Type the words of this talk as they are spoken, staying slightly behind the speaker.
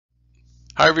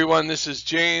Hi everyone, this is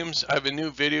James. I have a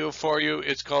new video for you.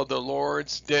 It's called the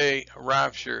Lord's Day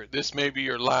Rapture. This may be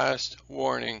your last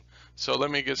warning. So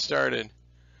let me get started.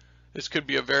 This could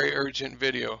be a very urgent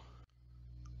video.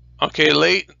 Okay,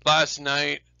 late last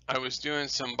night I was doing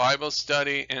some Bible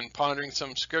study and pondering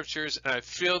some scriptures, and I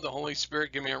feel the Holy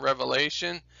Spirit give me a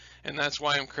revelation, and that's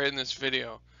why I'm creating this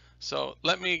video. So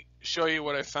let me show you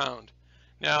what I found.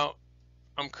 Now,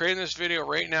 I'm creating this video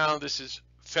right now. This is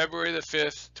February the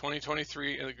 5th,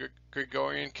 2023 in the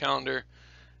Gregorian calendar,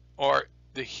 or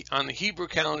on the Hebrew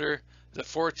calendar, the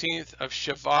 14th of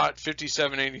Shavat,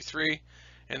 5783,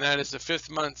 and that is the 5th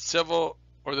month civil,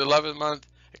 or the 11th month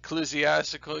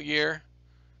ecclesiastical year,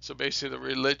 so basically the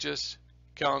religious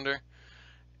calendar.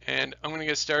 And I'm going to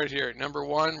get started here. Number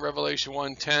 1, Revelation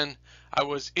 1:10. I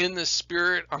was in the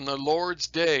Spirit on the Lord's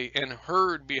day and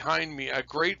heard behind me a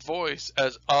great voice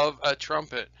as of a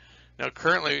trumpet. Now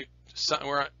currently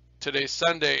today's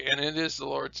Sunday, and it is the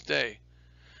Lord's day.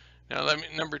 Now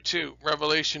number 2,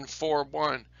 Revelation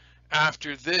 4:1.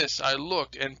 After this I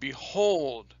looked, and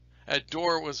behold, a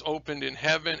door was opened in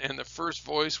heaven, and the first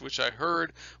voice which I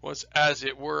heard was as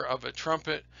it were of a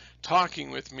trumpet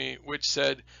talking with me, which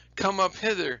said, Come up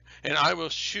hither, and I will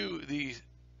shew thee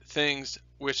things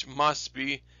which must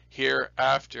be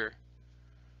hereafter.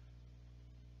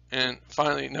 And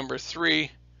finally, number 3,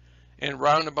 and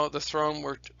round about the throne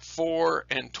were 24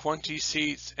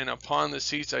 seats, and upon the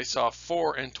seats I saw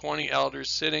 24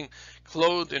 elders sitting,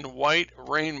 clothed in white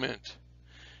raiment,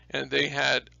 and they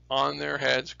had on their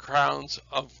heads crowns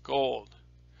of gold.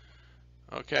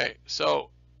 Okay, so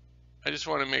I just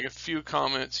want to make a few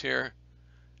comments here.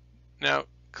 Now,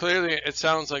 clearly it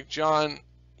sounds like John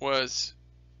was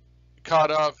caught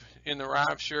up in the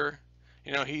rapture.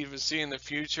 You know, he was seeing the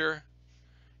future.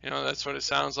 You know, that's what it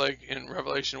sounds like in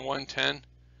Revelation 1:10.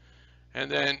 And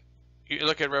then you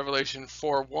look at Revelation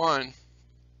 4:1,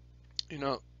 you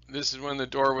know, this is when the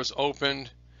door was opened,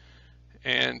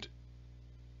 and,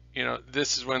 you know,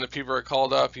 this is when the people are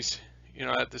called up. He's, you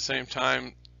know, at the same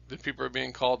time the people are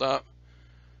being called up.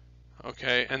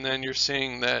 Okay, and then you're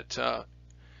seeing that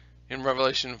in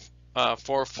Revelation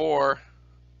 4:4,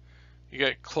 you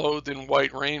get clothed in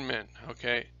white raiment.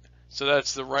 Okay, so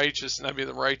that's the that'd be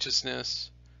the righteousness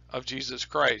of Jesus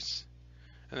Christ,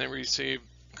 and they receive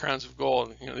crowns of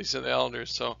gold. You know, these are the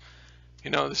elders. So, you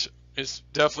know, this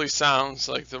definitely sounds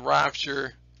like the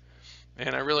rapture,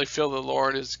 and I really feel the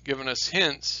Lord has given us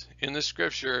hints in the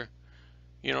scripture,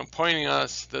 you know, pointing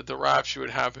us that the rapture would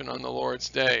happen on the Lord's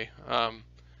day,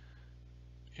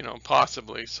 you know,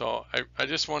 possibly. So I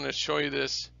just want to show you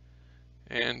this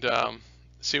and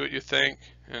see what you think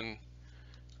and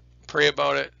pray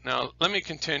about it. Now let me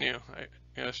continue.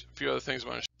 A few other things I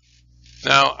want to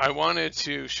Now, I wanted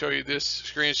to show you this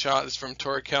screenshot. This is from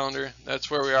Torah calendar.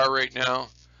 That's where we are right now.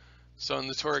 So in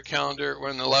the Torah calendar, we're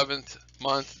in the 11th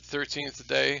month, 13th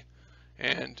day,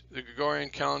 and the Gregorian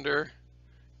calendar,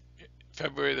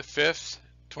 February the 5th,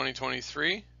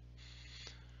 2023.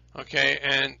 Okay,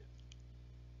 and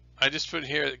I just put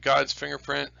here God's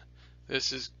fingerprint.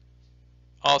 This is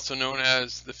also known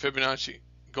as the Fibonacci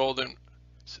golden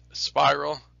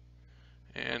spiral.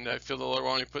 And I feel the Lord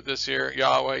wanting to put this here,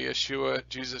 Yahweh, Yeshua,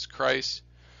 Jesus Christ.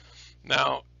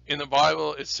 Now, in the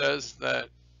Bible, it says that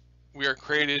we are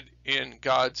created in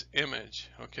God's image,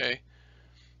 okay?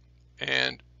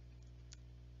 And,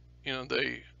 you know,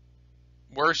 the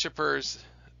worshipers,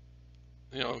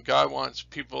 you know, God wants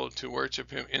people to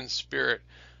worship Him in spirit,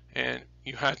 and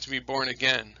you have to be born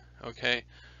again, okay?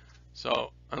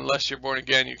 So, unless you're born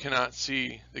again, you cannot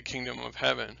see the kingdom of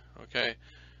heaven, okay?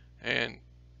 And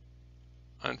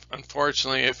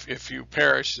unfortunately, if you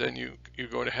perish, then you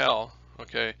go to hell.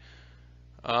 Okay,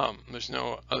 there's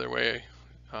no other way.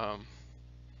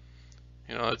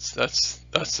 You know, that's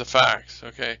the facts.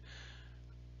 Okay,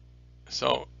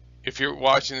 so if you're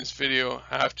watching this video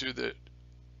after the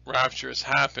rapture has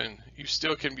happened, you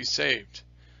still can be saved,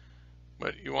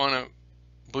 but you want to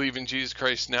believe in Jesus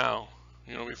Christ now.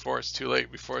 You know, before it's too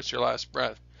late, before it's your last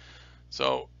breath.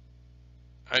 So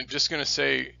I'm just going to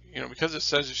say, you know, because of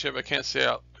censorship, I can't say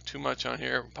too much on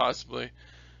here, possibly,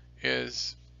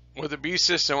 is what the beast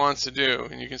system wants to do,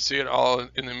 and you can see it all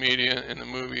in the media and the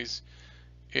movies,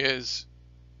 is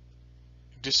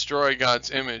destroy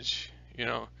God's image. You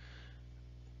know,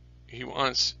 he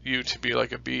wants you to be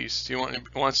like a beast. He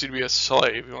wants you to be a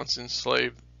slave. He wants to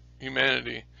enslave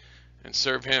humanity and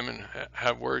serve him and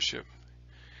have worship.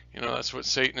 You know, that's what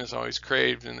Satan has always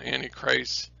craved, and the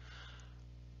Antichrist,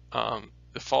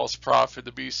 the false prophet,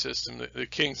 the beast system, the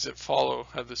kings that follow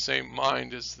have the same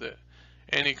mind as the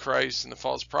Antichrist and the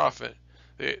false prophet.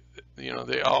 They, you know,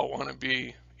 they all want to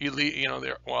be elite. You know,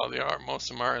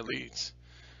 most of them are elites.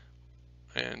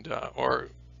 and or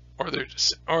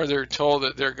they're told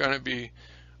that they're going to be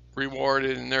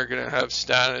rewarded and they're going to have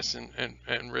status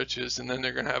and riches, and then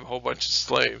they're going to have a whole bunch of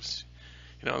slaves.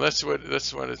 That's what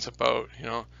it's about.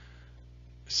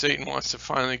 Satan wants to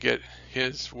finally get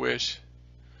his wish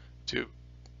to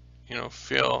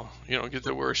feel, get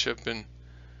the worship,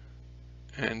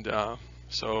 and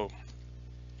so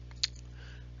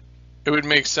it would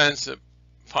make sense that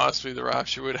possibly the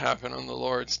rapture would happen on the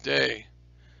Lord's day,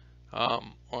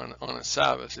 on a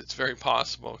Sabbath. It's very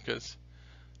possible, because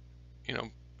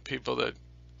people that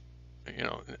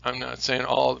I'm not saying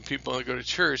all the people that go to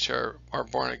church are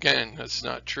born again. That's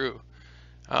not true.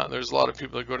 There's a lot of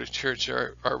people that go to church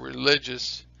are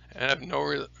religious and have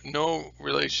no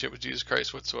relationship with Jesus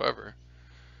Christ whatsoever,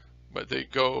 but they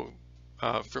go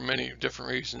for many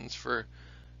different reasons, for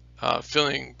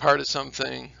feeling part of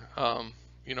something.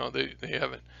 They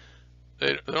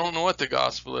don't know what the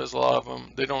gospel is. A lot of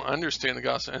them, they don't understand the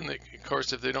gospel, and of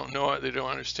course, if they don't know it, they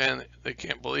don't understand it, they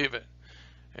can't believe it,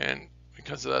 and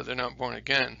because of that, they're not born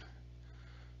again.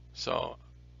 So,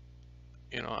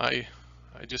 I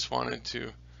just wanted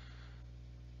to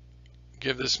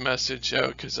give this message out,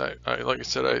 because like I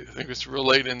said, I think it's real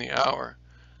late in the hour,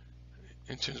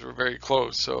 in terms we're very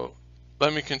close. So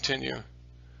let me continue.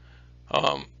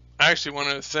 Actually, one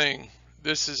other thing,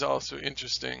 this is also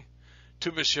interesting.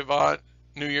 Tu B'Shavat,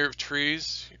 New Year of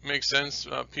Trees, makes sense.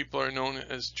 People are known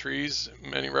as trees.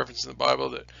 Many references in the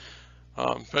Bible that,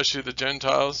 especially the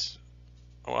Gentiles.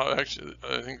 Well, actually,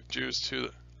 I think Jews too. You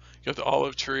got the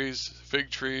olive trees, fig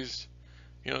trees.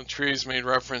 Trees made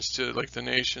reference to like the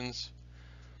nations.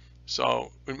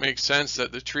 So it makes sense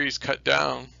that the trees cut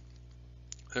down.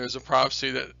 There's a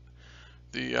prophecy that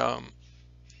the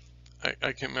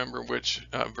I can't remember which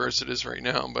verse it is right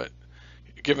now, but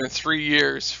given 3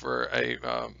 years for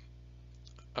a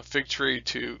fig tree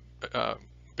to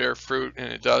bear fruit,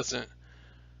 and it doesn't,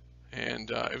 and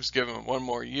it was given 1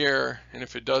 more year, and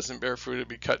if it doesn't bear fruit, it'd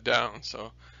be cut down.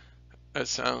 So that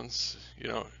sounds,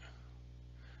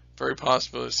 very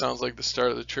possible. It sounds like the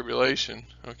start of the tribulation.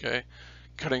 Okay,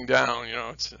 cutting down.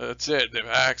 That's it. They've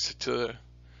axed to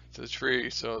the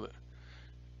tree. So the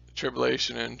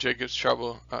tribulation and Jacob's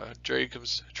trouble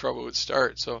would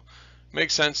start. So it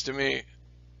makes sense to me,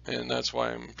 and that's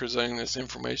why I'm presenting this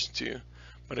information to you.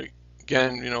 But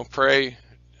again, pray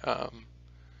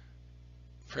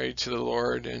to the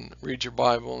Lord and read your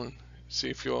Bible and see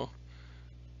if you'll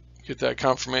get that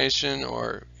confirmation,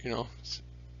 or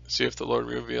see if the Lord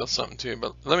reveals something to you.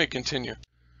 But let me continue.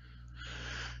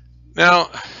 Now,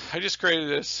 I just created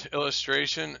this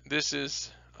illustration. This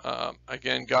is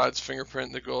again God's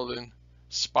fingerprint, the golden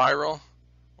spiral,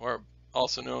 or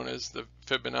also known as the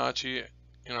Fibonacci.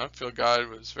 I feel God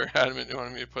was very adamant he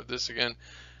wanted me to put this again.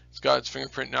 It's God's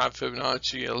fingerprint, not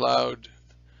Fibonacci. Allowed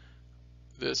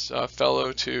this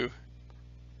fellow to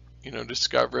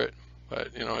discover it, but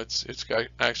it's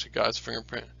actually God's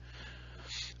fingerprint.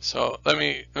 So let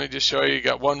me just show you. You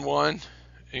got 1 1,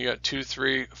 and you got 2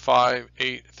 3 5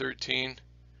 8 13,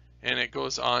 and it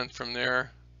goes on from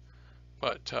there.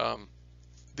 But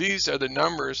these are the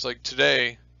numbers. Like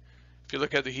today, if you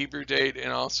look at the Hebrew date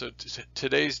and also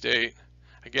today's date,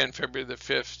 again February the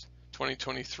 5th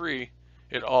 2023,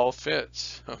 it all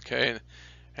fits. Okay,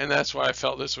 and that's why I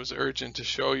felt this was urgent to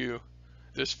show you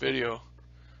this video.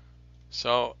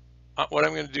 So what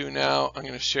I'm going to do now, I'm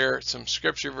going to share some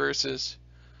scripture verses.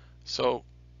 So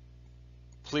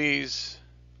please,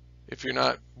 if you're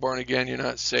not born again, you're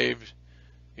not saved,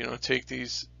 take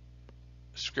these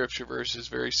scripture verses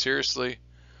very seriously,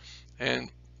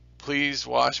 and please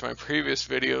watch my previous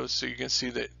videos so you can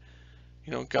see that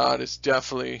God is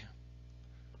definitely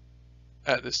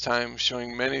at this time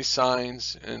showing many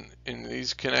signs, and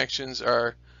these connections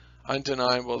are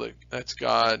undeniable. That's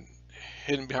God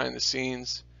hidden behind the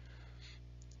scenes,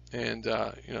 and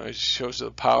it shows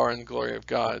the power and the glory of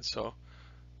God. So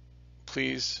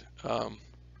please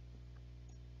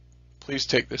please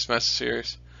take this message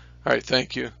serious. All right,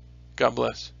 thank you. God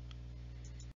bless.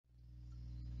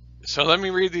 So let me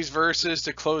read these verses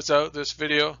to close out this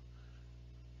video.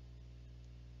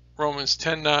 Romans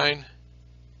 10:9,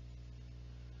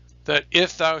 that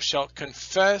if thou shalt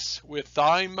confess with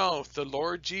thy mouth the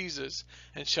Lord Jesus,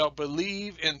 and shalt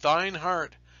believe in thine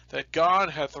heart that God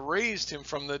hath raised him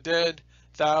from the dead,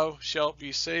 thou shalt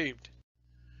be saved.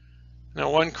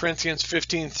 Now 1 Corinthians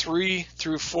 15:3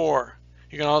 through 4.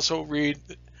 You can also read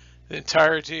the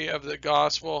entirety of the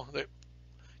gospel that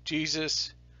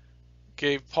Jesus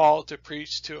gave Paul to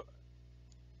preach to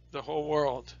the whole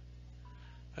world.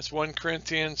 That's 1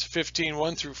 Corinthians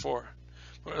 15:1 through 4.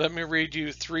 Let me read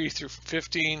you 3 through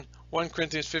 15. 1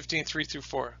 Corinthians 15:3 through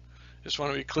 4. Just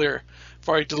want to be clear.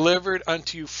 For I delivered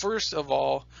unto you first of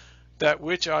all that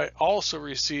which I also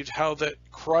received, how that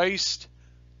Christ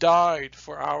died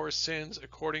for our sins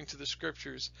according to the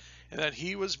Scriptures, and that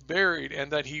he was buried,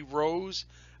 and that he rose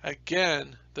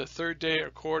again the third day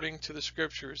according to the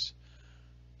Scriptures.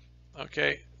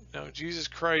 Okay, now Jesus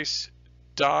Christ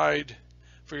died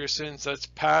for your sins. That's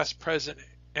past, present,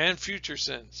 and future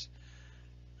sins.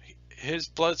 His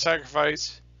blood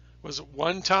sacrifice was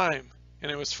one time,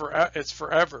 and it's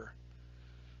forever.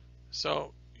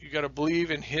 So you got to believe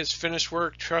in his finished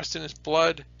work, trust in his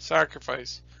blood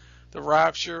sacrifice. The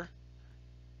rapture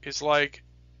is like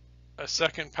a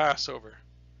second Passover.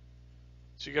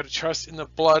 So you got to trust in the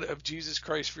blood of Jesus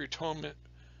Christ for your atonement,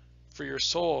 for your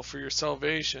soul, for your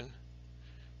salvation.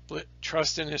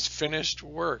 Trust in his finished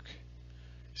work.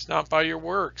 It's not by your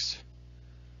works.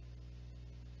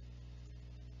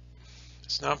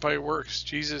 It's not by your works.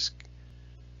 Jesus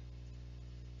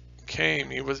came.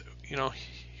 He was,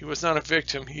 he was not a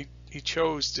victim. He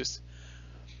chose to.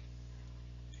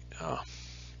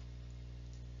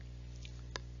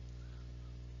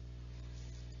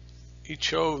 He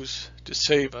chose to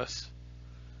save us.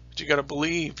 But you got to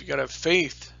believe. You got to have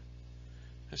faith.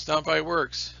 It's not by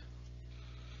works.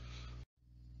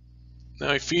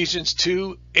 Now Ephesians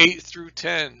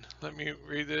 2:8-10. Let me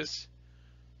read this.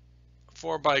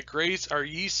 For by grace are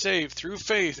ye saved through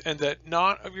faith, and that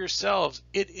not of yourselves.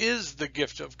 It is the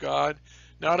gift of God,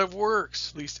 not of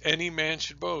works, lest any man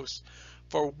should boast.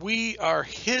 For we are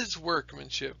his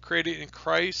workmanship, created in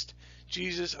Christ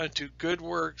Jesus unto good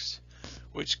works,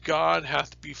 which God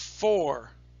hath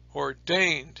before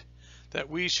ordained that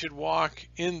we should walk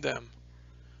in them.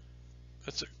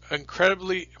 That's an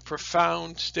incredibly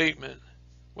profound statement,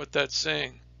 what that's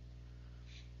saying.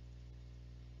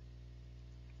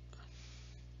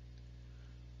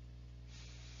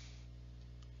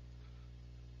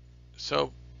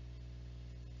 So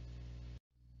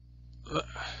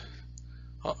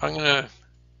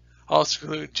I'll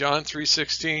exclude John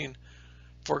 3:16.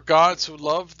 For God so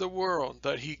loved the world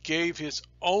that he gave his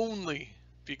only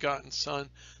begotten Son,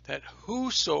 that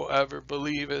whosoever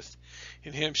believeth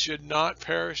in him should not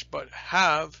perish, but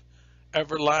have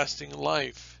everlasting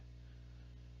life.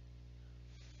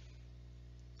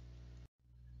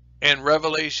 And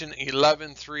Revelation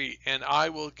 11:3, and I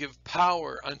will give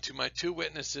power unto my 2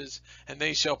 witnesses, and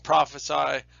they shall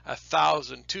prophesy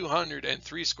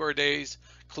 1,260 days,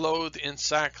 clothed in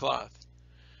sackcloth.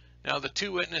 Now the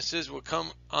 2 witnesses will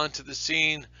come onto the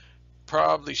scene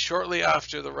probably shortly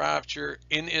after the rapture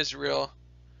in Israel.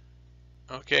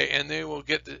 Okay, and they will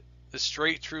get the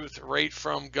straight truth right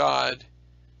from God.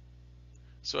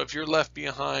 So if you're left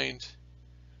behind,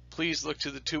 please look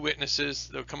to the 2 witnesses.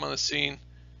 They'll come on the scene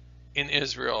in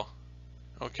Israel.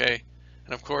 Okay,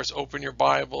 and of course open your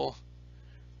Bible,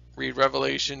 read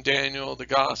Revelation, Daniel, the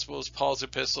Gospels, Paul's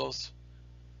epistles.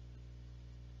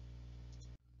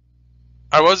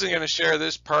 I wasn't going to share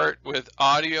this part with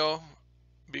audio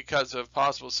because of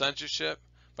possible censorship,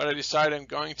 but I decided I'm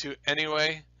going to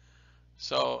anyway.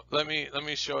 So let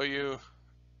me show you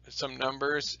some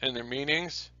numbers and their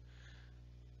meanings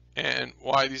and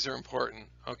why these are important.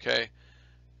 Okay,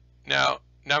 now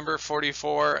number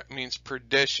 44 means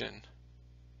perdition.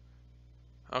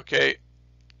 Okay,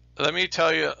 let me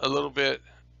tell you a little bit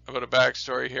about a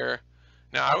backstory here.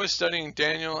 Now I was studying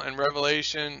Daniel and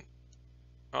Revelation.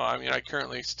 Oh, I mean, I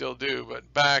currently still do,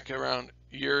 but back around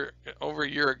over a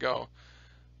year ago,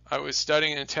 I was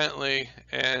studying intently,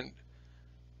 and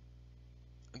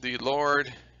the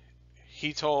Lord,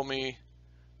 he told me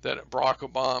that Barack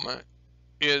Obama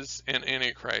is an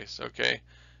Antichrist. Okay,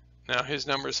 now his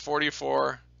number is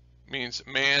 44, means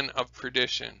man of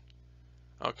perdition.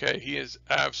 Okay, he is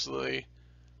absolutely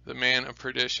the man of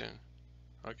perdition.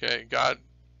 Okay, God,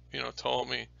 told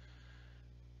me.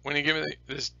 When he gave me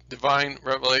this divine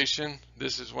revelation,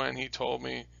 this is when he told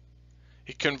me.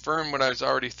 He confirmed what I was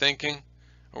already thinking,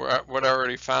 or what I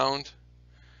already found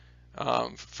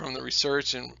from the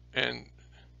research, and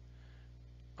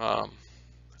I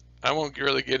won't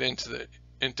really get into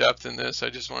in depth in this.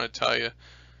 I just want to tell you,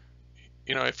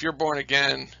 if you're born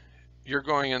again, you're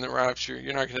going in the rapture.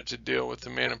 You're not going to have to deal with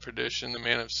the man of perdition, the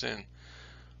man of sin.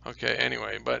 Okay,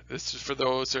 anyway, but this is for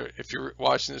those, if you're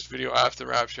watching this video after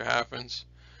the rapture happens.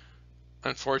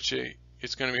 Unfortunately,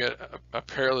 it's going to be a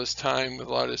perilous time with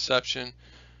a lot of deception,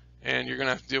 and you're going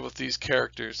to have to deal with these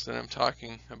characters that I'm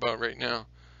talking about right now.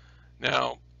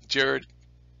 Now, Jared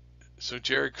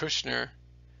Kushner,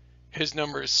 his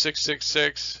number is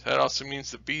 666. That also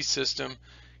means the beast system.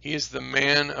 He is the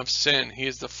man of sin. He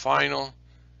is the final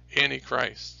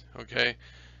Antichrist. Okay,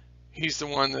 he's the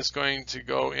one that's going to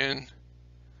go in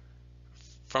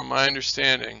from my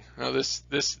understanding, now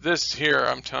this here,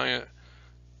 I'm telling you,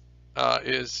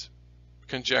 is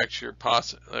conjecture,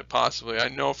 possibly. I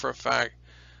know for a fact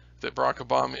that Barack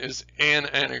Obama is an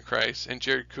Antichrist, and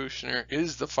Jared Kushner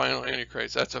is the final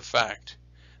Antichrist. That's a fact.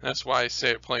 And that's why I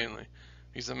say it plainly.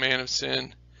 He's the man of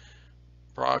sin.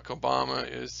 Barack Obama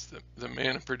is the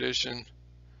man of perdition.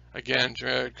 Again,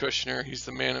 Jared Kushner, he's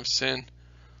the man of sin.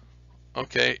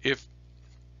 Okay, if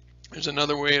there's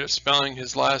another way of spelling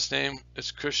his last name,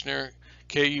 it's Kushner,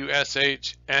 Kushnir.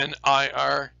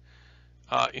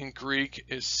 In Greek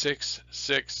is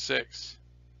 666.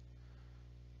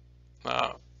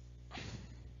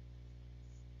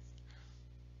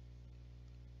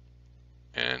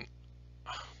 And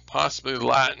possibly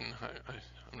Latin.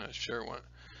 I'm not sure what,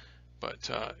 but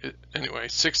anyway,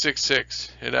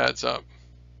 666. It adds up.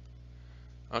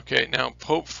 Okay, now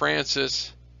Pope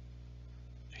Francis,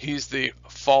 he's the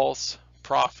false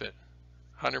prophet.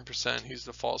 100%, he's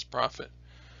the false prophet.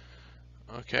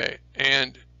 Okay,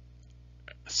 and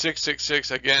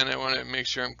 666, again, I want to make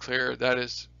sure I'm clear,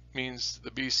 that means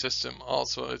the beast system.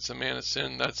 Also, it's a man of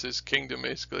sin. That's his kingdom,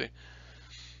 basically.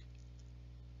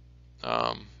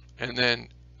 And then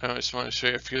I just want to show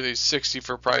you a few of these. 60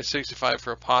 for pride, 65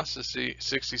 for apostasy,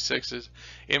 66 is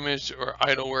image or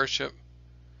idol worship.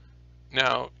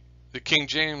 Now, the King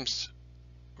James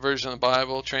version of the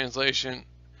Bible translation,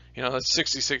 that's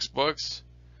 66 books.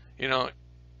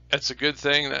 That's a good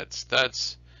thing.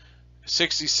 That's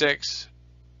 66.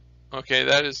 Okay,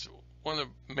 that is one of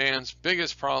man's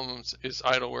biggest problems, is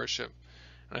idol worship.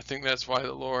 And I think that's why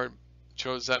the Lord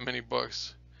chose that many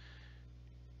books.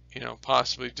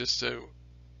 Possibly just to,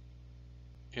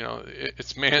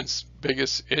 it's man's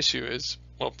biggest issue is,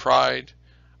 well, pride,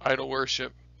 idol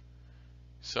worship.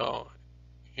 So,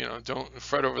 don't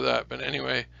fret over that. But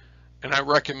anyway, and I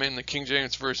recommend the King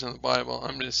James version of the Bible.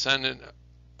 I'm a descendant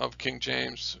of King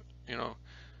James.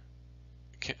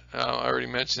 I already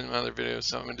mentioned in other videos,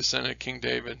 so I'm a descendant of King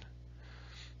David.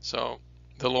 So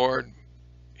the Lord,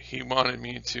 he wanted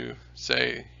me to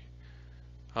say,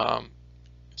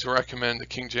 to recommend the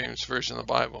King James version of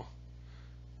the Bible.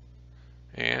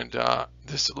 And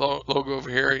this logo over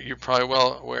here, you're probably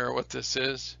well aware of what this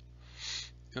is.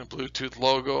 The Bluetooth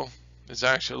logo is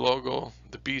actually a logo,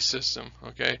 the B system.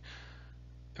 Okay,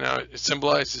 now it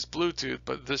symbolizes Bluetooth,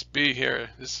 but this B here,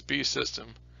 this is B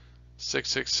system,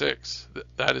 666.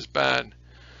 That is bad.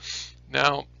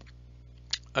 Now,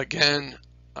 again,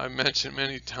 I mentioned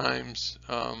many times,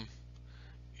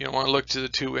 you want to look to the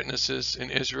two witnesses in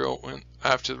Israel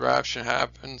after the rapture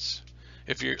happens.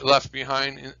 If you're left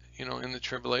behind, in the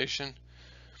tribulation,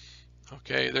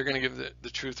 okay, they're going to give the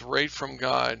truth right from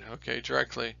God, okay,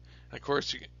 directly. And of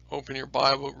course, you can open your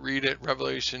Bible, read it,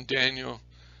 Revelation, Daniel,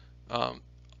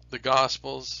 the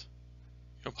Gospels,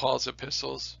 Paul's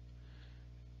epistles,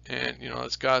 and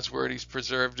it's God's word. He's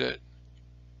preserved it.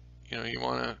 You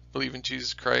want to believe in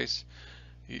Jesus Christ.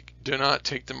 You do not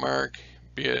take the mark,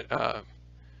 be it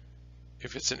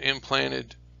if it's an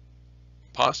implanted,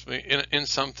 possibly in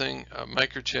something, a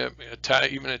microchip,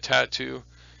 even a tattoo.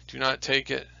 Do not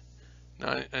take it,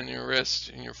 not on your wrist,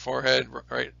 in your forehead,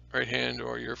 right hand,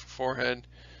 or your forehead.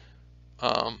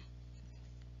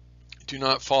 Do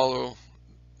not follow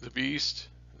the beast,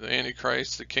 the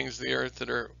Antichrist, the kings of the earth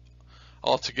that are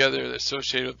all together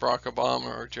associated with Barack Obama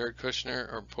or Jared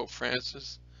Kushner or Pope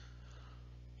Francis.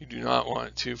 You do not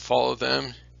want to follow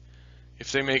them.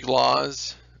 If they make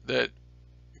laws that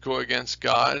go against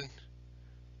God,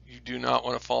 you do not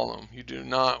want to follow them. You do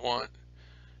not want,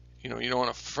 you don't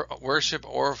want to worship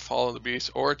or follow the beast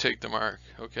or take the mark.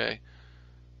 Okay,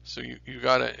 so you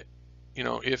gotta,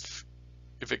 if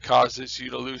it causes you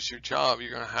to lose your job,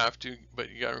 you're gonna have to, but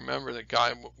you gotta remember that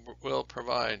God will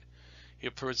provide.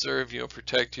 He'll preserve you, he'll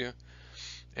protect you,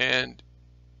 and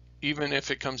even if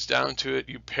it comes down to it,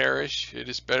 you perish. It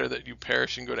is better that you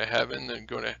perish and go to heaven than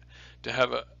go to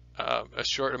have a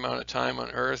short amount of time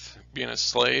on earth being a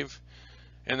slave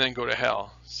and then go to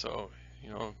hell. So,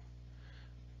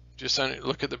 just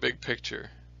look at the big picture.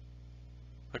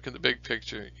 Look at the big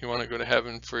picture. You want to go to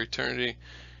heaven for eternity.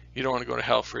 You don't want to go to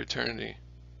hell for eternity.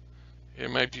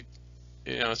 It might be,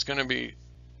 it's going to be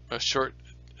a short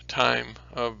time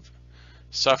of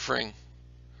suffering,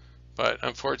 but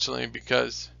unfortunately,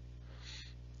 because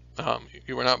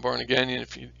you were not born again, and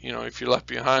if you're left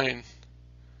behind,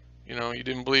 you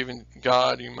didn't believe in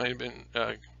God, you might have been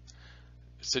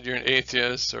said you're an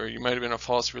atheist, or you might have been a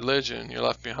false religion, you're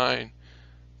left behind,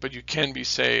 but you can be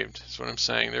saved. That's what I'm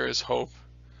saying. There is hope.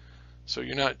 So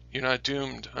you're not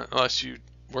doomed unless you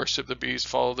worship the beast,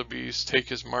 follow the beast, take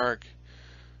his mark.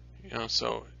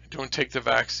 So don't take the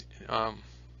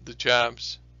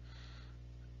jabs.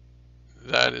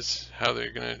 that is how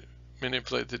they're going to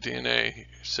manipulate the DNA.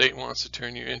 Satan wants to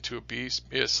turn you into a beast,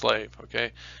 be a slave.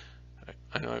 Okay,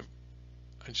 I know.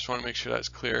 I just want to make sure that's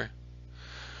clear.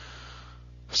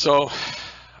 So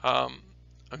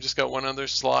I've just got one other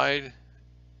slide,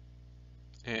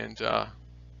 and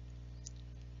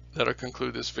that'll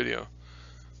conclude this video.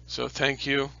 So thank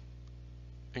you,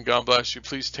 and God bless you.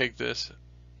 Please take this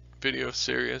video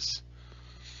serious.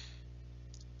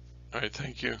 All right,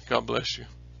 thank you. God bless you.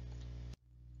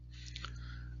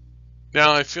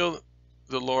 Now, I feel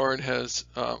the Lord has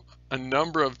a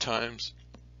number of times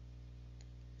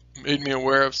made me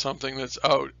aware of something that's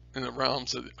out in the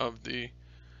realms of the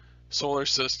solar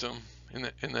system,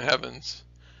 in the heavens.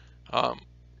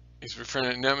 He's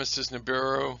referring to Nemesis,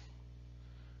 Nibiru,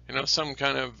 some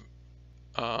kind of,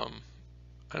 I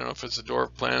don't know if it's a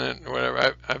dwarf planet or whatever.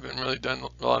 I haven't really done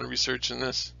a lot of research in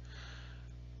this,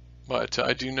 but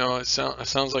I do know it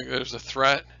sounds like there's a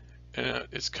threat, and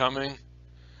it's coming.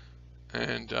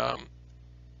 And I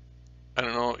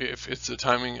don't know if it's the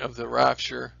timing of the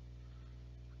rapture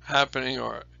happening,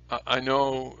 or I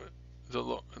know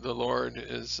the Lord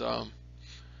is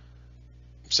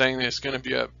saying that it's going to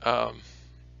be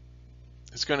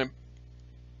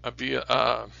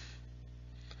a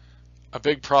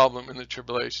big problem in the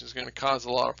tribulation. It's going to cause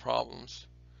a lot of problems.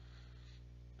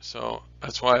 So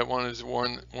that's why I wanted to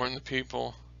warn the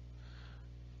people.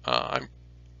 I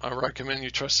recommend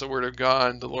you trust the Word of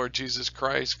God, the Lord Jesus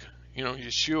Christ,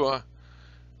 Yeshua,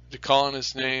 to call on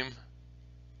His name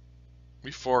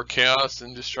before chaos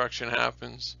and destruction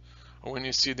happens, or when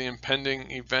you see the impending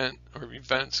event or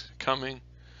events coming.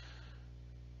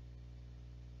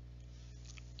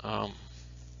 I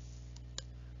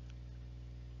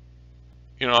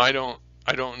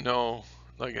don't know,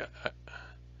 like,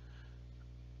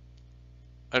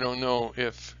 I don't know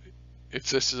if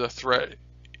this is a threat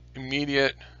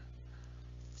immediate,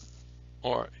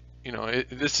 or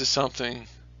this is something.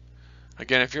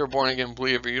 Again, if you're a born again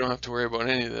believer, you don't have to worry about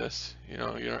any of this. You're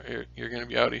going to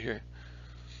be out of here.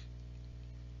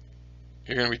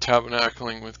 You're going to be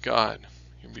tabernacling with God.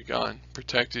 You'll be gone,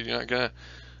 protected. You're not going to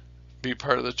be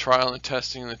part of the trial and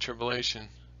testing and the tribulation,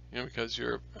 because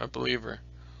you're a believer.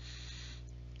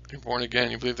 You're born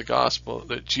again. You believe the gospel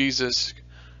that Jesus,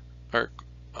 or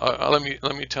let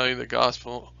me tell you the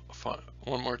gospel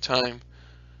one more time.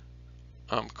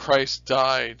 Christ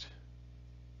died.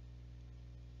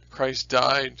 Christ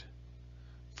died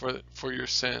for your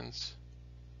sins.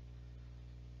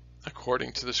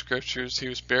 According to the scriptures, He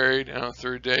was buried, and on the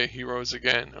third day He rose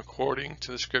again, according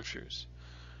to the scriptures.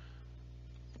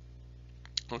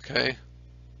 Okay?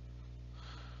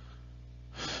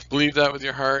 Believe that with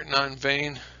your heart, not in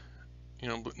vain.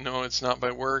 No, it's not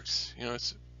by works.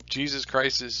 It's Jesus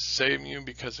Christ is saving you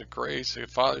because of grace. The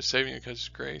Father is saving you because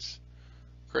of grace.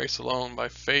 Grace alone, by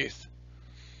faith.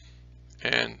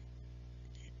 And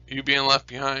you being left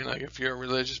behind, like if you're a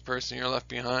religious person, you're left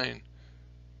behind.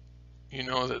 You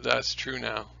know that that's true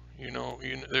now.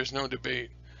 There's no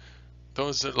debate.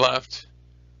 Those that left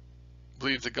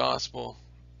believe the gospel,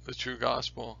 the true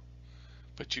gospel.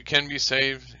 But you can be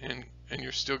saved, and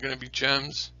you're still going to be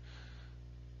gems.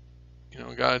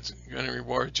 God's going to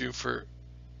reward you for,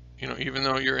 even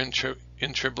though you're in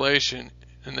tribulation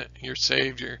and that you're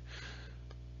saved,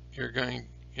 you're going,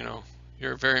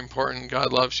 you're very important.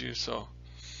 God loves you, so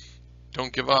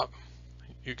don't give up.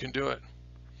 You can do it.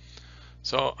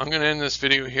 So I'm going to end this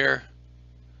video here.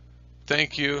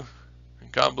 Thank you,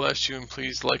 and God bless you, and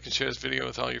please like and share this video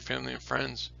with all your family and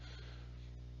friends.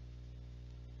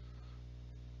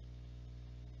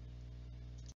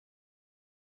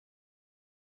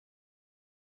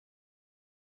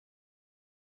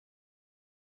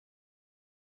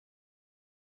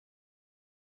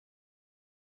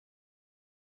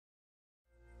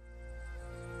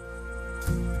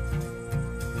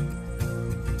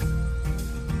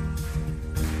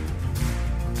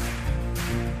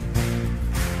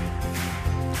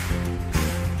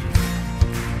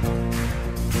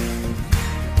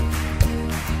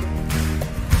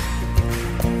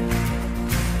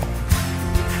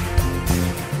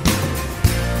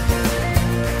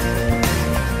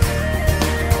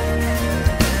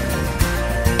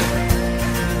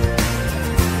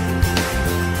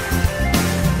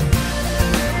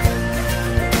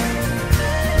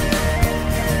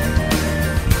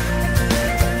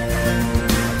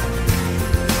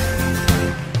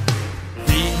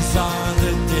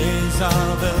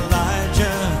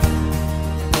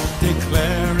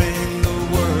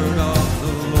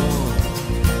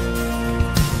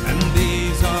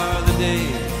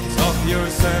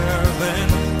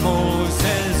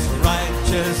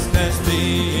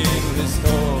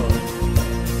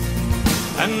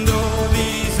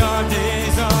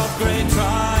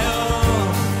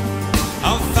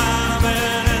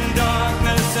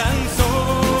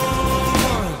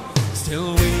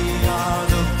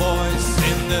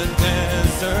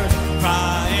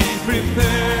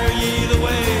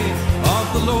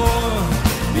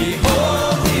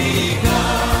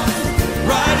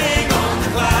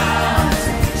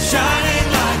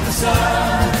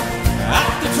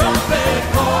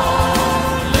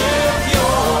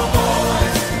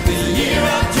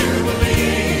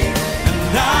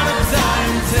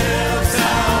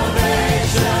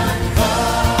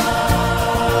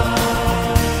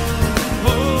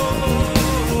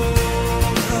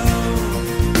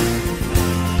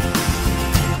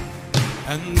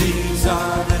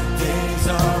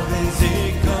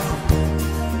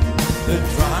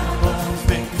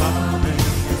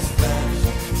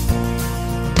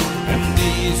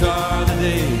 These are the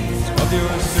days of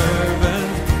your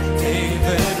servant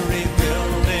David.